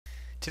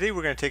Today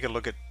we're going to take a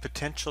look at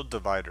potential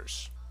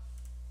dividers.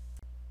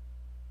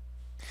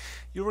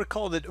 You'll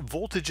recall that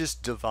voltages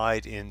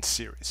divide in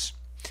series.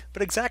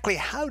 But exactly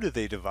how do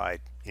they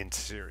divide in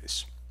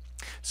series?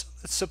 So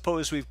let's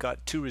suppose we've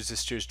got two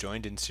resistors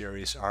joined in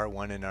series,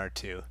 R1 and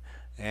R2,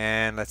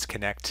 and let's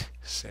connect,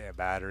 say, a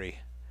battery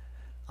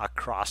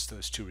across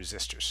those two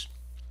resistors.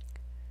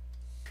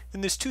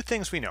 Then there's two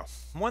things we know.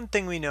 One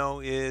thing we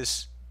know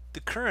is the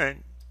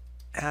current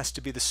has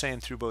to be the same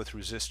through both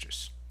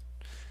resistors.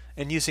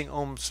 And using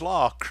Ohm's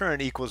law,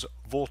 current equals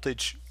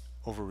voltage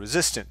over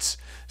resistance.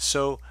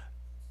 So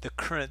the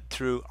current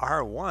through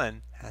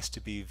R1 has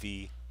to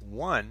be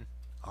V1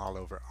 all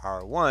over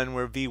R1,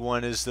 where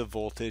V1 is the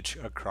voltage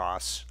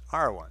across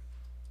R1.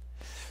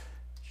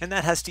 And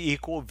that has to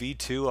equal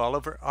V2 all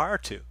over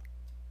R2,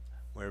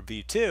 where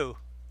V2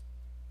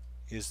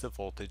 is the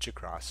voltage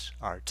across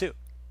R2.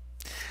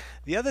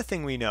 The other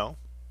thing we know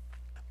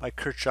by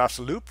Kirchhoff's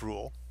loop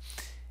rule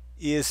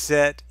is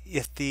that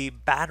if the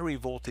battery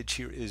voltage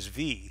here is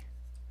V,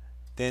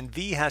 then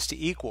V has to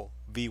equal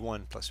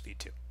V1 plus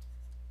V2.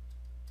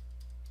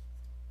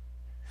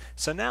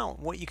 So now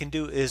what you can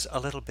do is a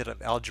little bit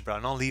of algebra,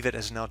 and I'll leave it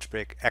as an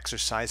algebraic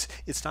exercise.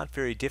 It's not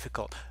very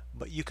difficult,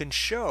 but you can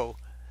show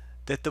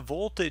that the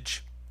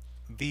voltage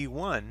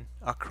V1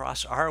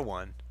 across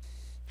R1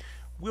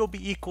 will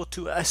be equal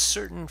to a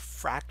certain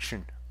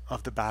fraction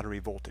of the battery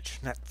voltage.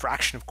 And that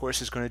fraction, of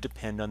course, is going to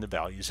depend on the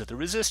values of the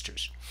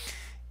resistors.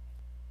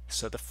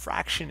 So the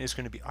fraction is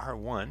going to be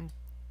R1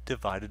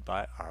 divided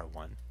by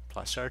R1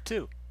 plus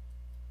R2.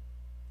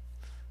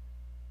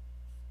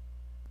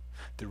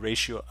 The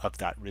ratio of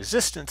that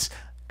resistance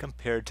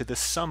compared to the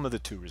sum of the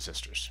two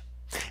resistors.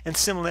 And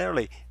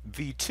similarly,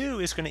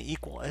 V2 is going to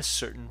equal a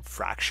certain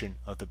fraction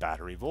of the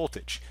battery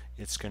voltage.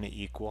 It's going to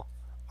equal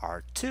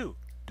R2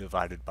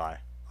 divided by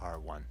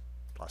R1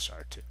 plus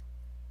R2.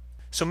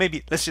 So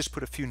maybe let's just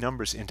put a few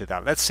numbers into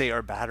that. Let's say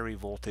our battery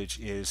voltage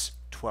is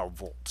 12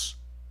 volts.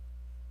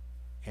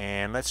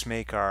 And let's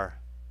make our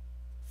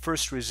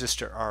first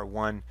resistor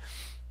R1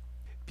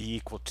 be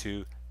equal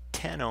to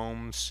 10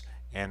 ohms,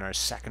 and our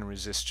second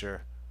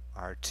resistor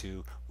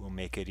R2 will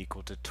make it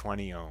equal to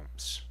 20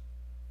 ohms.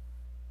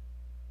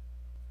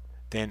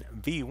 Then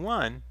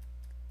V1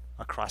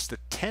 across the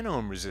 10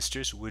 ohm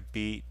resistors would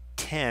be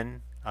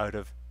 10 out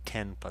of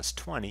 10 plus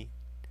 20,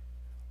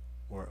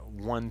 or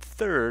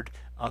 1/3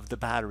 of the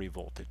battery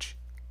voltage.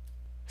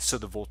 So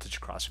the voltage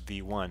across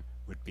V1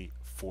 would be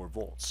 4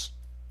 volts.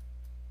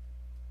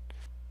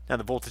 Now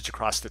the voltage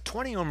across the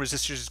 20 ohm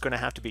resistors is going to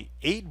have to be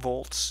 8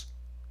 volts,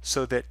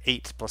 so that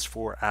 8 plus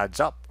 4 adds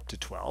up to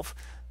 12.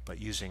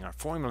 But using our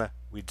formula,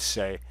 we'd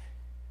say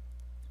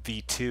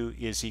V2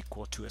 is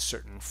equal to a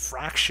certain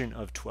fraction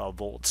of 12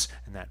 volts,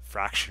 and that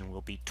fraction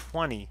will be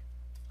 20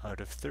 out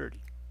of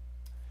 30.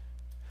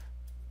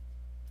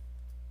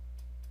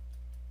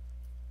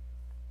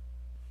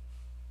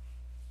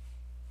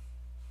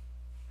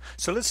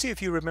 So let's see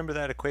if you remember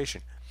that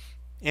equation.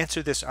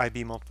 Answer this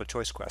IB multiple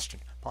choice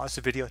question. Pause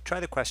the video, try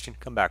the question,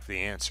 come back for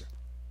the answer.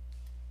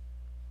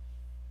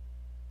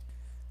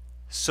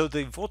 So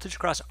the voltage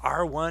across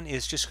R1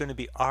 is just going to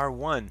be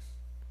R1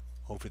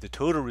 over the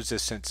total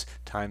resistance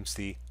times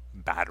the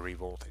battery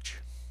voltage.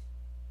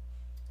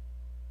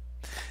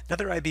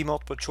 Another IB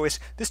multiple choice.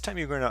 This time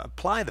you're going to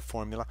apply the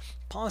formula,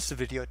 pause the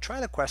video, try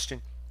the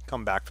question,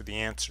 come back for the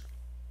answer.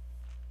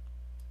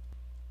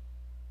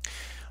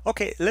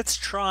 Okay, let's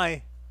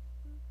try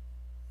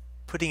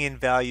putting in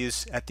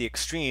values at the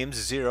extremes,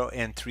 0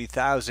 and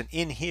 3000,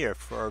 in here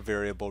for our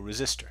variable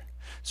resistor.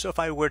 So if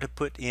I were to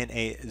put in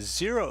a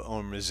 0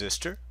 ohm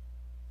resistor,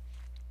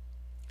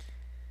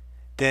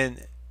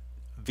 then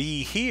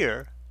V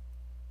here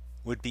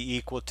would be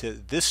equal to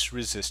this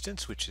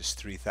resistance, which is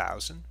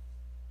 3000,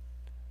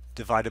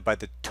 divided by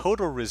the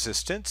total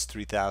resistance,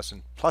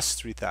 3000 plus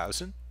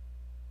 3000,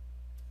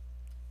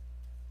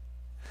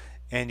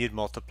 and you'd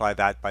multiply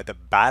that by the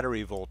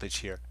battery voltage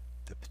here,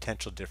 the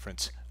potential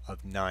difference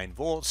of 9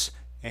 volts,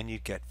 and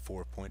you'd get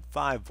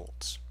 4.5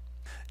 volts.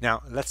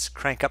 Now let's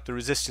crank up the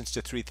resistance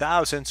to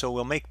 3000, so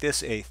we'll make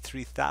this a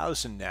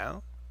 3000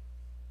 now.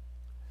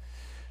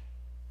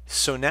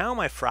 So now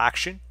my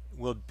fraction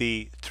will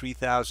be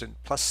 3000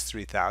 plus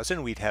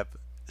 3000. We'd have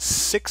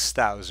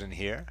 6000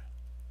 here.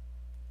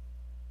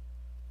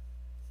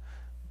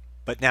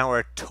 But now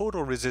our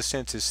total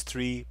resistance is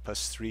 3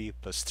 plus 3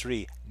 plus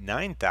 3,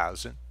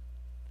 9000.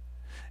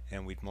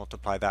 And we'd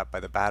multiply that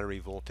by the battery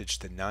voltage,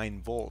 the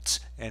 9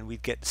 volts, and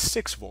we'd get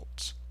 6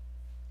 volts.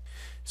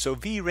 So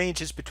V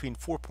ranges between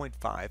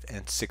 4.5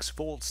 and 6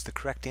 volts. The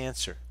correct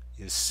answer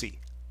is C.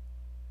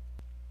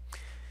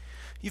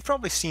 You've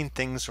probably seen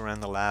things around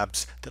the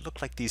labs that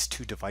look like these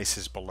two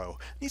devices below.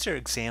 These are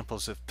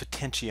examples of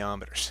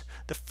potentiometers.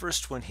 The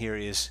first one here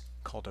is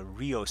called a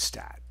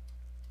rheostat.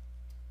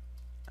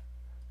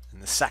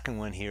 And the second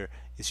one here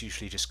is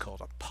usually just called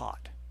a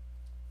pot.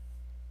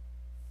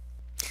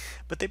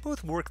 But they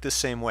both work the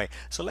same way.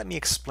 So let me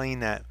explain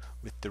that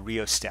with the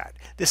rheostat.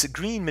 This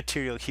green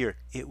material here,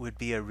 it would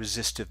be a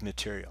resistive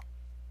material.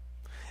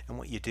 And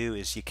what you do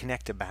is you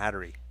connect a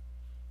battery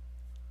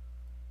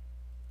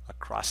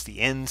across the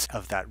ends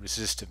of that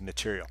resistive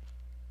material.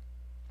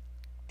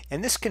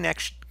 And this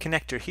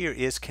connector here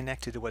is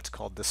connected to what's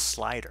called the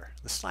slider.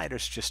 The slider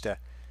is just a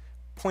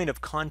point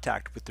of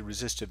contact with the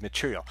resistive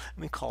material.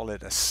 We call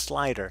it a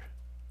slider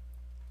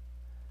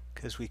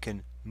because we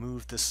can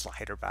move the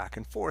slider back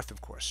and forth,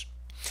 of course.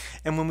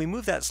 And when we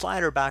move that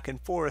slider back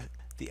and forth,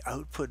 the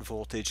output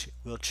voltage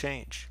will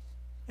change.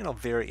 It'll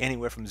vary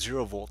anywhere from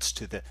 0 volts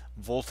to the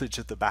voltage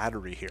of the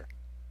battery here.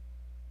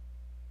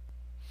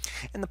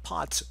 And the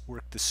pots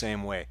work the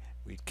same way.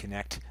 We'd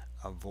connect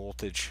a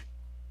voltage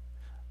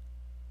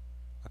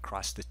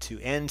across the two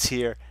ends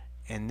here,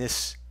 and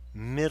this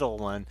middle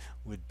one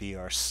would be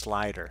our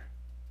slider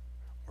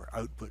or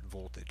output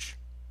voltage.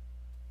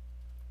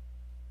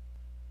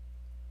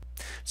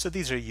 So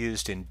these are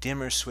used in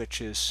dimmer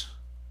switches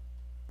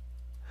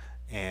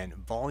and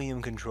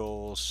volume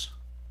controls.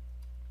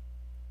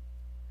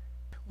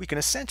 We can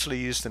essentially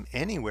use them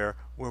anywhere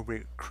where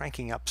we're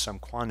cranking up some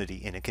quantity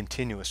in a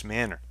continuous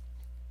manner.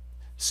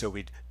 So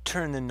we'd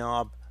turn the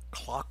knob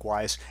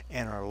clockwise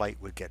and our light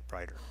would get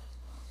brighter.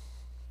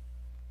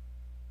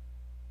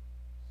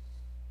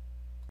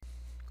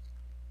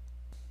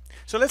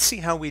 So let's see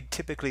how we'd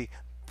typically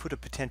put a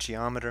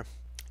potentiometer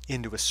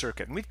into a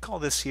circuit. And we'd call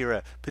this here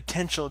a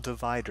potential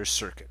divider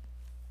circuit.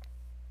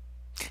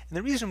 And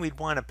the reason we'd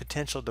want a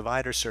potential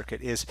divider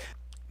circuit is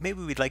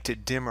maybe we'd like to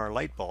dim our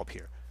light bulb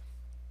here.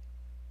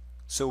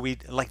 So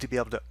we'd like to be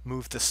able to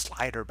move the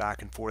slider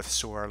back and forth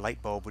so our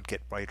light bulb would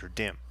get bright or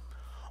dim.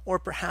 Or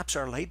perhaps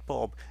our light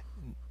bulb,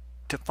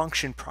 to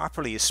function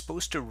properly, is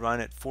supposed to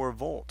run at 4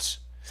 volts.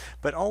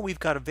 But all we've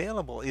got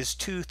available is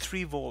 2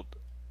 3-volt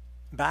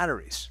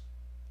batteries.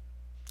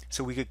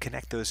 So we could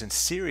connect those in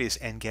series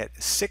and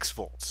get 6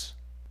 volts.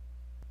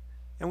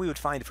 And we would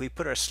find if we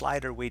put our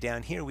slider way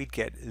down here, we'd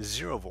get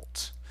 0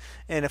 volts.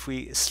 And if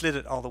we slid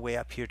it all the way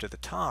up here to the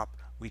top,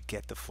 we'd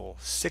get the full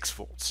 6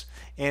 volts.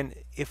 And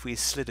if we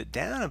slid it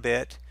down a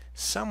bit,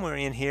 somewhere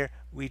in here,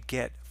 we'd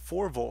get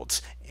 4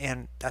 volts,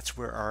 and that's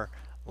where our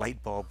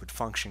light bulb would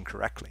function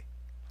correctly.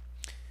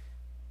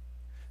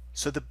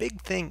 So the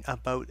big thing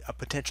about a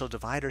potential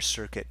divider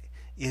circuit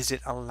is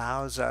it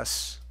allows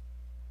us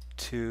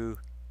to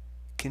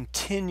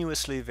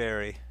continuously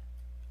vary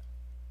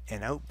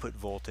an output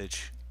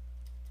voltage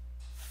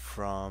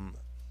from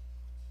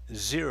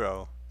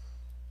 0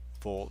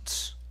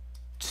 volts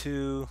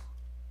to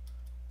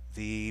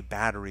the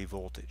battery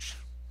voltage.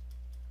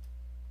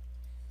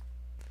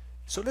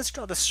 So let's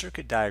draw the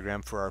circuit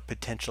diagram for our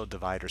potential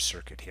divider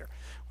circuit here.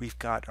 We've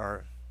got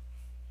our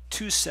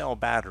 2-cell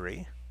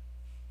battery,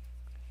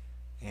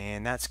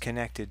 and that's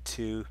connected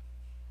to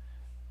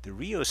the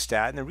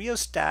rheostat, and the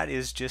rheostat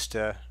is just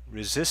a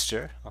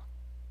resistor.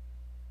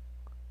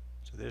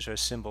 So there's our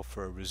symbol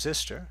for a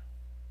resistor.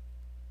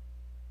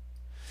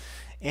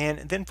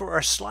 And then for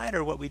our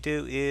slider, what we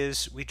do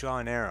is we draw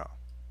an arrow.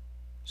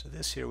 So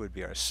this here would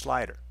be our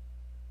slider.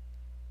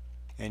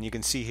 And you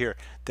can see here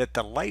that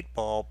the light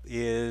bulb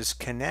is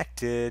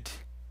connected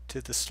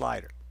to the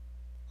slider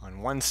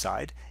on one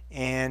side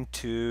and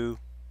to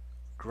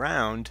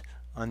ground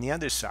on the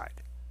other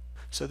side.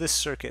 So this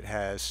circuit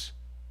has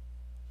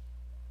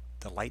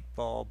the light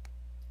bulb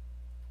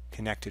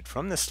connected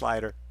from the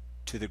slider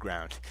to the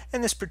ground.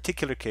 In this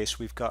particular case,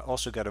 we've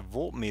also got a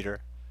voltmeter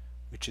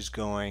which is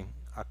going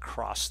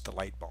across the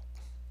light bulb.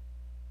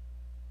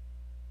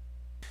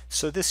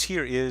 So this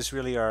here is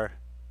really our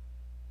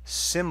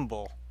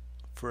symbol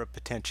for a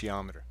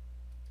potentiometer,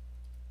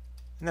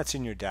 and that's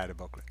in your data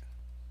booklet.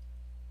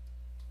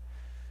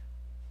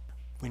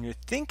 When you're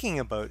thinking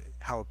about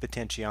how a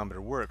potentiometer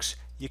works,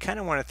 you kind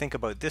of want to think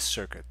about this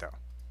circuit though.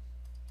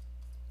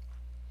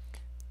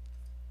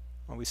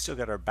 Well, we still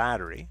got our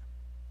battery,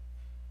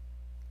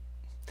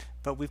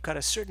 but we've got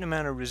a certain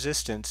amount of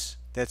resistance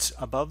that's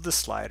above the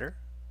slider,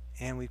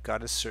 and we've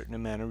got a certain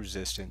amount of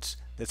resistance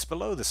that's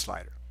below the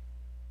slider.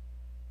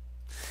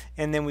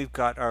 And then we've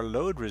got our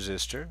load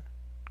resistor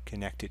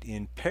connected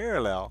in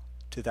parallel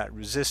to that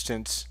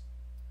resistance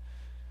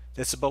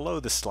that's below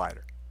the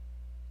slider.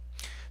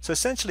 So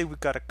essentially we've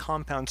got a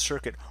compound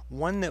circuit,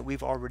 one that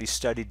we've already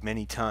studied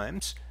many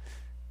times,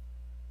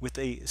 with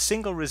a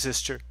single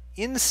resistor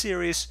in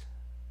series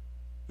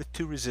with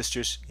 2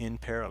 resistors in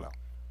parallel.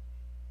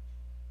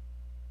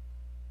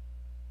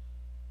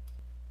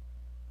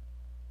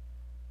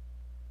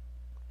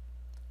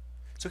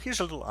 So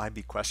here's a little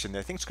IB question that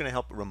I think is going to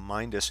help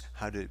remind us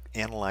how to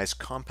analyze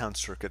compound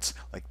circuits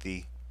like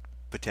the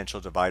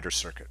potential divider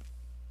circuit.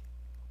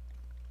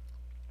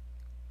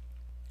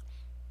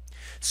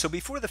 So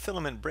before the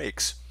filament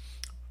breaks,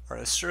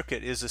 our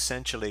circuit is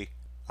essentially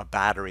a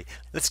battery.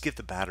 Let's give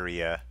the battery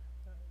a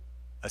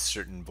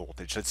certain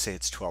voltage. Let's say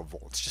it's 12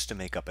 volts, just to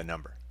make up a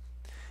number.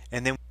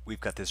 And then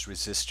we've got this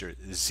resistor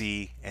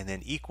Z, and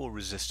then equal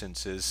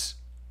resistances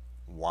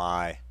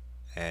Y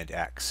and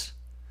X.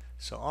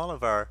 So all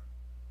of our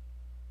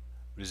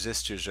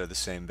resistors are the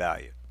same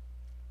value.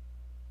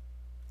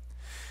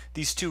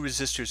 These 2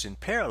 resistors in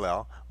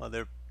parallel, well,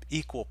 they're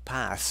equal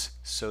paths,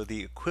 so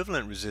the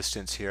equivalent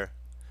resistance here,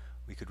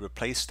 we could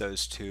replace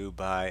those 2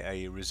 by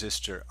a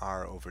resistor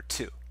R over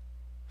 2.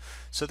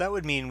 So that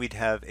would mean we'd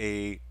have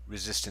a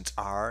resistance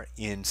R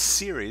in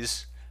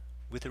series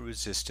with a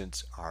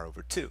resistance R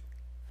over 2.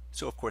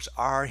 So of course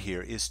R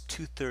here is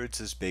 2/3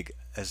 as big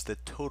as the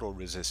total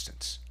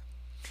resistance.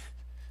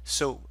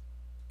 So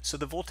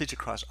the voltage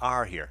across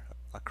R here,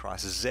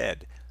 across Z,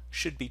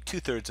 should be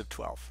 2/3 of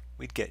 12.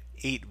 We'd get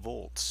 8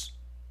 volts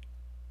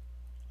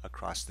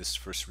across this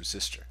first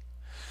resistor.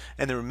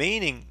 And the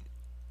remaining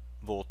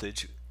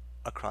voltage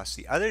across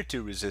the other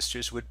two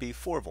resistors would be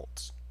 4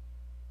 volts.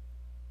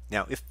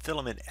 Now if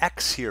filament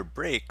X here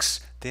breaks,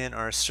 then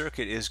our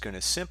circuit is going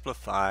to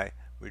simplify.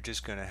 We're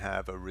just going to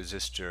have a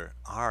resistor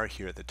R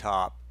here at the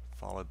top,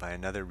 followed by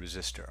another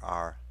resistor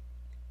R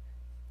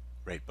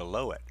right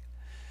below it.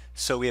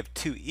 So we have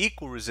two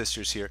equal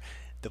resistors here.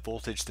 The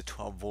voltage, the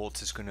 12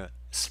 volts, is going to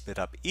split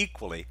up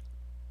equally.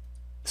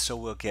 So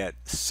we'll get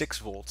 6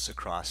 volts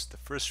across the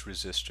first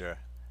resistor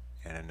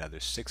and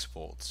another 6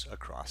 volts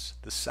across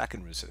the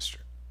second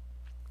resistor.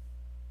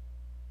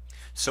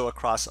 So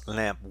across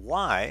lamp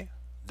Y,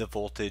 the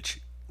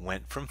voltage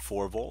went from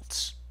 4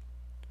 volts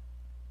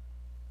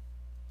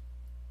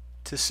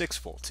to 6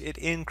 volts. It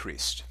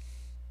increased.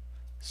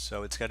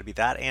 So it's got to be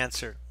that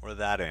answer or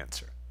that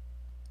answer.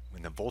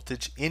 When the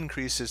voltage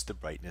increases, the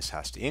brightness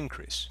has to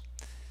increase.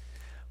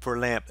 For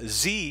lamp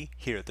Z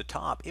here at the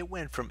top, it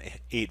went from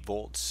 8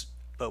 volts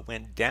but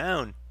went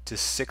down to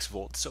 6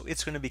 volts, so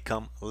it's going to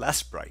become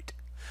less bright.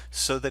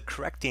 So the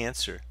correct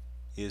answer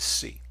is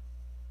C.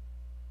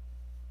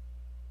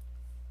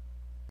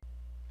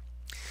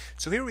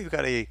 So here we've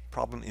got a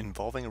problem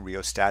involving a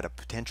rheostat, a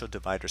potential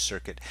divider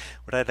circuit.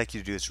 What I'd like you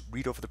to do is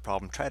read over the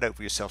problem, try it out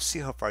for yourself, see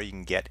how far you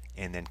can get,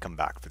 and then come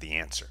back for the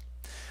answer.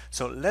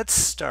 So let's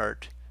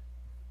start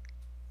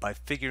by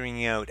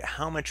figuring out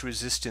how much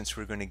resistance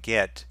we're going to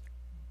get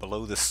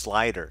below the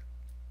slider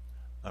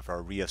of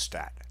our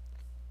rheostat.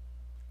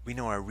 We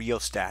know our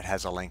rheostat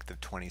has a length of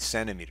 20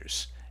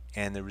 centimeters,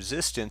 and the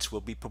resistance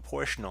will be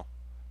proportional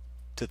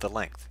to the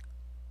length.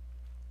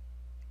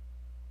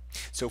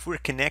 So if we're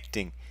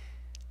connecting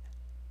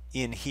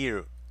in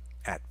here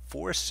at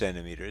 4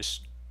 centimeters,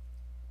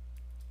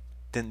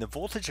 then the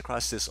voltage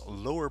across this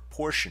lower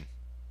portion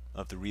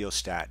of the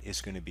rheostat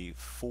is going to be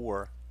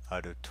 4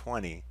 out of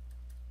 20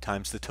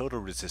 times the total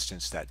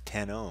resistance, that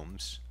 10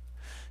 ohms,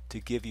 to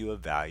give you a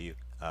value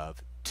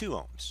of 2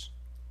 ohms.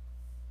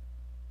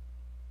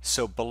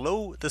 So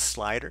below the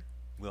slider,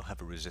 we'll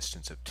have a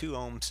resistance of 2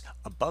 ohms.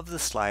 Above the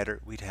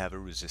slider, we'd have a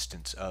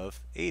resistance of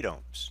 8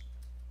 ohms.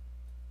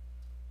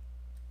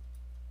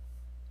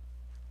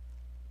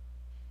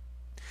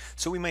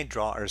 So we might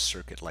draw our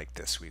circuit like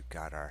this. We've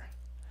got our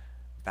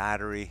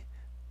battery,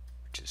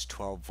 which is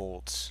 12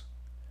 volts,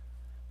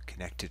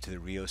 connected to the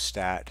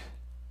rheostat.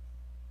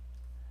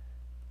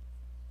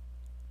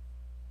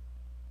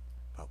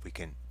 But we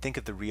can think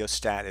of the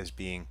rheostat as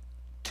being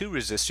two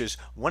resistors,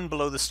 one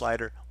below the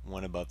slider,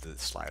 one above the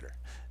slider.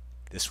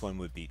 This one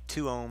would be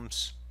 2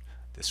 ohms,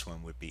 this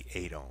one would be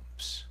 8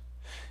 ohms.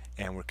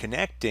 And we're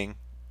connecting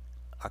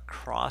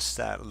across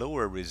that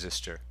lower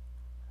resistor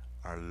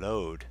our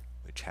load,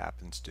 which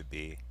happens to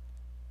be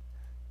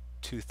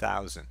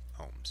 2,000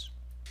 ohms.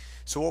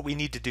 So what we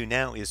need to do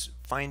now is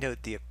find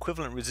out the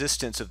equivalent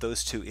resistance of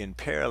those two in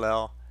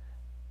parallel.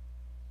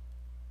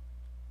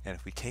 And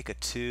if we take a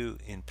 2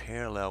 in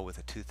parallel with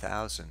a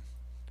 2,000,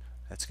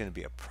 that's going to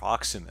be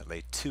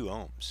approximately 2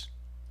 ohms.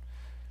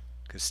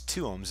 Because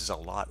 2 ohms is a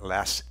lot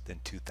less than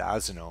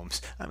 2,000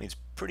 ohms. That means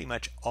pretty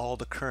much all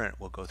the current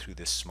will go through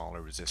this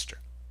smaller resistor.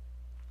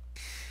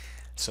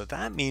 So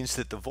that means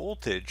that the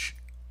voltage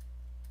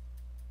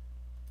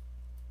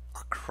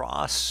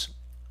across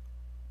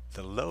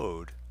the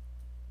load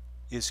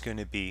is going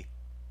to be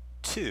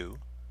 2,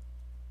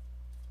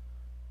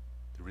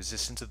 the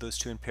resistance of those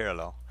two in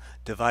parallel,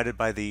 divided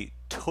by the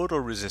total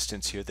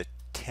resistance here, the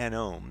 10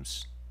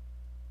 ohms,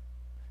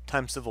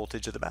 times the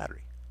voltage of the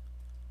battery,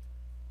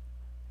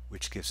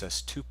 which gives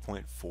us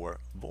 2.4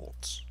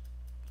 volts.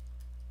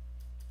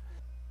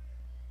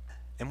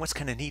 And what's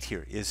kind of neat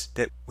here is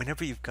that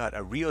whenever you've got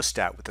a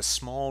rheostat with a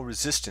small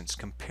resistance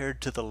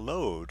compared to the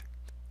load,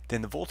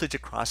 then the voltage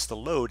across the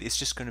load is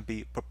just going to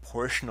be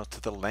proportional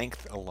to the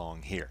length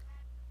along here.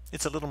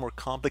 It's a little more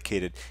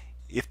complicated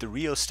if the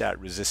rheostat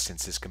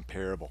resistance is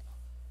comparable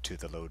to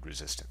the load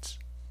resistance.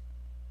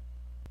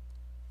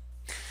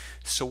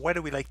 So why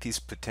do we like these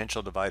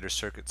potential divider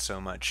circuits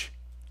so much?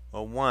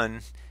 Well,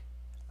 one,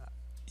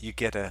 you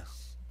get a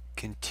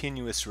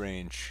continuous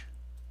range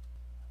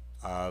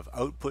of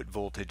output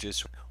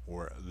voltages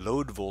or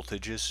load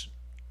voltages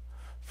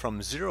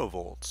from 0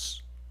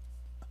 volts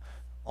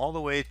all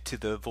the way to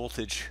the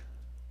voltage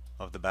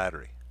of the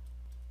battery.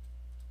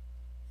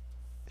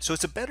 So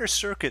it's a better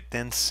circuit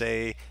than,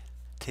 say,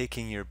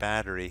 taking your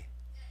battery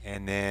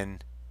and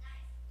then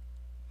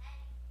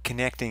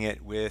connecting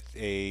it with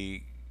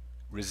a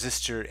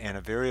resistor and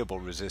a variable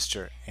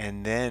resistor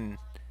and then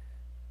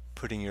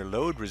putting your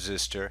load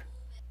resistor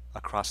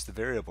across the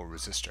variable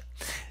resistor.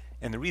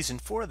 And the reason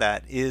for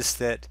that is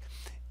that,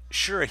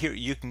 sure, here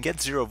you can get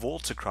 0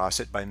 volts across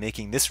it by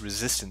making this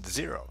resistance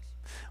 0,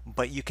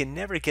 but you can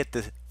never get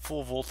the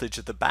full voltage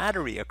of the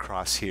battery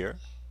across here,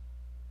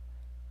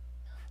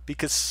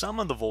 because some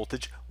of the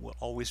voltage will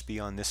always be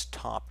on this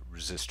top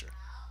resistor.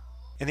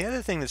 And the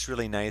other thing that's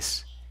really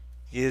nice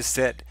is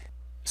that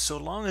so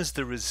long as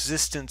the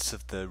resistance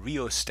of the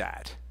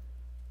rheostat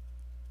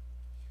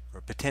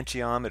or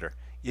potentiometer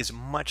is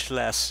much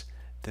less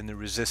than the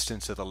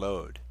resistance of the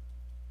load,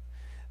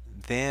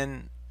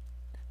 then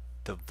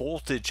the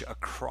voltage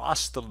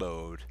across the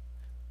load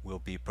will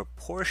be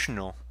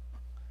proportional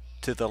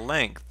to the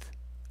length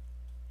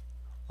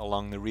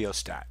along the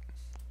rheostat.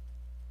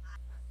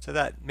 So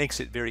that makes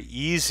it very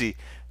easy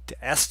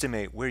to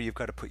estimate where you've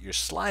got to put your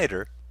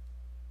slider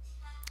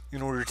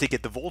in order to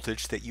get the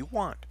voltage that you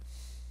want.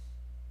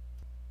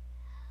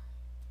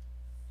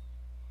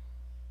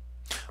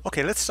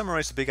 Okay, let's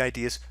summarize the big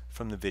ideas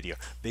from the video.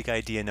 Big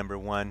idea number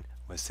one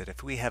was that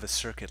if we have a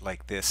circuit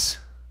like this,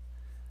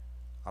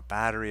 a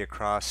battery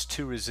across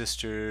two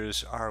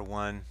resistors,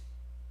 R1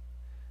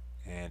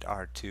 and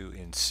R2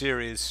 in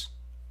series,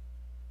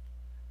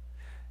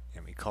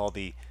 and we call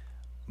the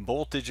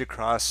voltage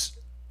across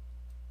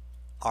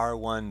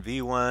R1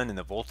 V1 and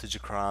the voltage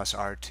across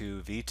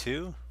R2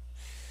 V2,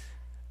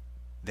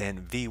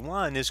 then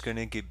V1 is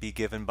going to be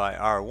given by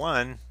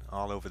R1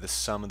 all over the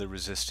sum of the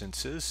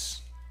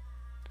resistances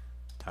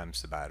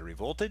times the battery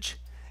voltage,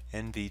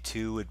 and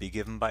V2 would be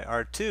given by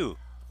R2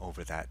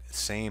 over that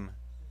same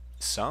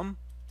sum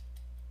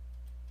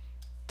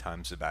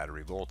times the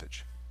battery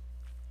voltage.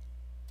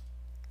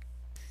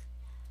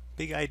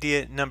 Big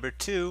idea number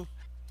two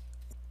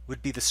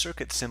would be the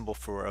circuit symbol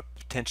for a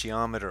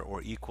potentiometer,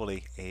 or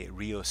equally a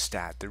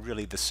rheostat. They're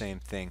really the same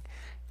thing,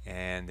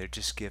 and they're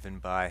just given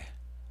by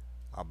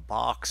a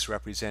box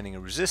representing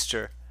a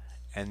resistor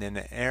and then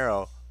an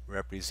arrow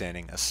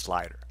representing a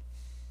slider.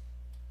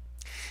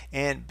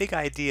 And big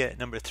idea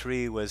number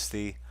three was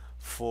the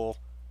full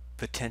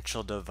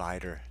potential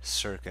divider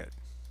circuit,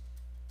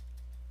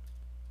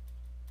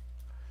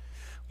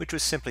 which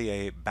was simply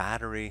a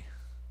battery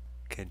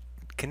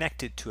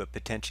connected to a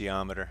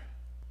potentiometer,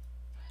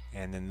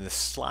 and then the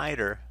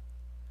slider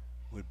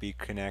would be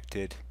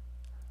connected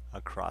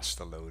across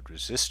the load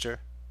resistor.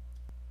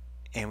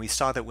 And we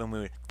saw that when we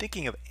were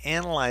thinking of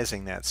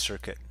analyzing that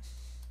circuit,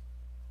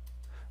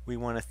 we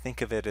want to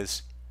think of it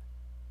as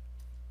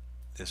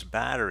this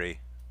battery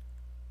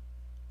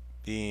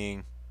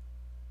being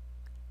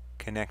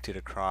connected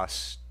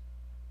across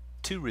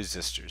two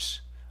resistors,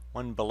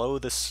 one below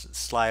the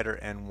slider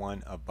and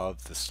one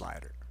above the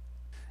slider.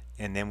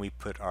 And then we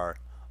put our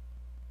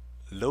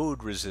load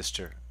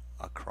resistor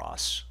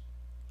across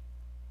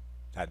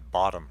that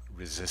bottom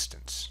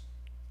resistance.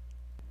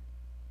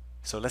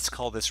 So let's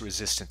call this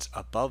resistance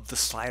above the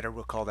slider,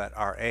 we'll call that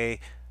RA.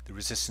 The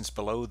resistance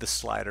below the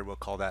slider, we'll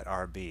call that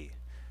RB.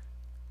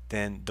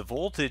 Then the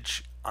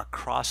voltage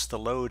across the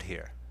load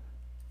here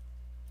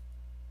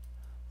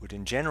would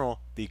in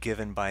general be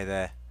given by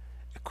the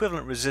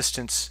equivalent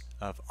resistance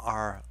of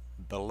R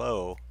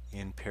below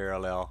in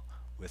parallel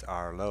with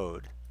R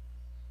load,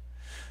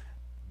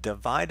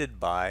 divided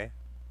by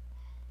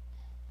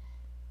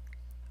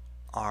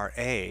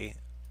RA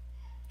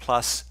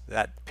plus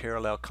that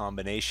parallel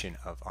combination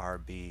of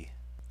RB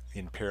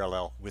in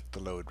parallel with the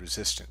load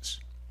resistance.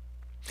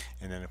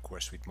 And then of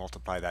course we'd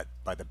multiply that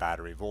by the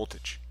battery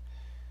voltage.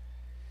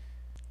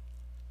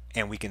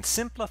 And we can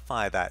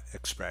simplify that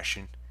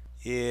expression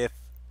if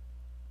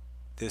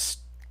this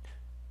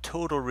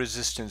total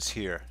resistance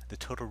here, the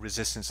total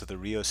resistance of the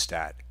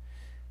rheostat,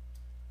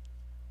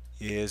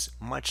 is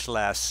much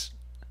less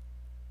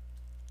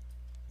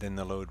than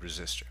the load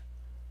resistor.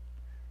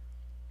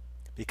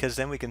 Because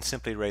then we can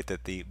simply write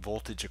that the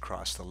voltage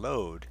across the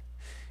load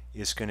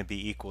is going to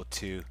be equal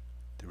to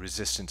the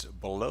resistance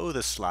below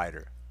the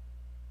slider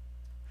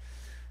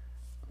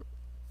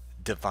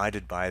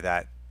divided by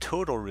that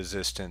total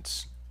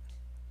resistance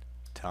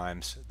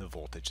times the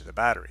voltage of the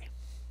battery.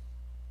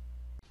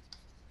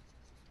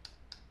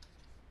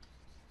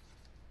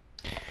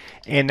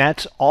 And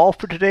that's all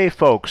for today,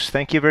 folks.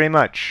 Thank you very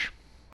much.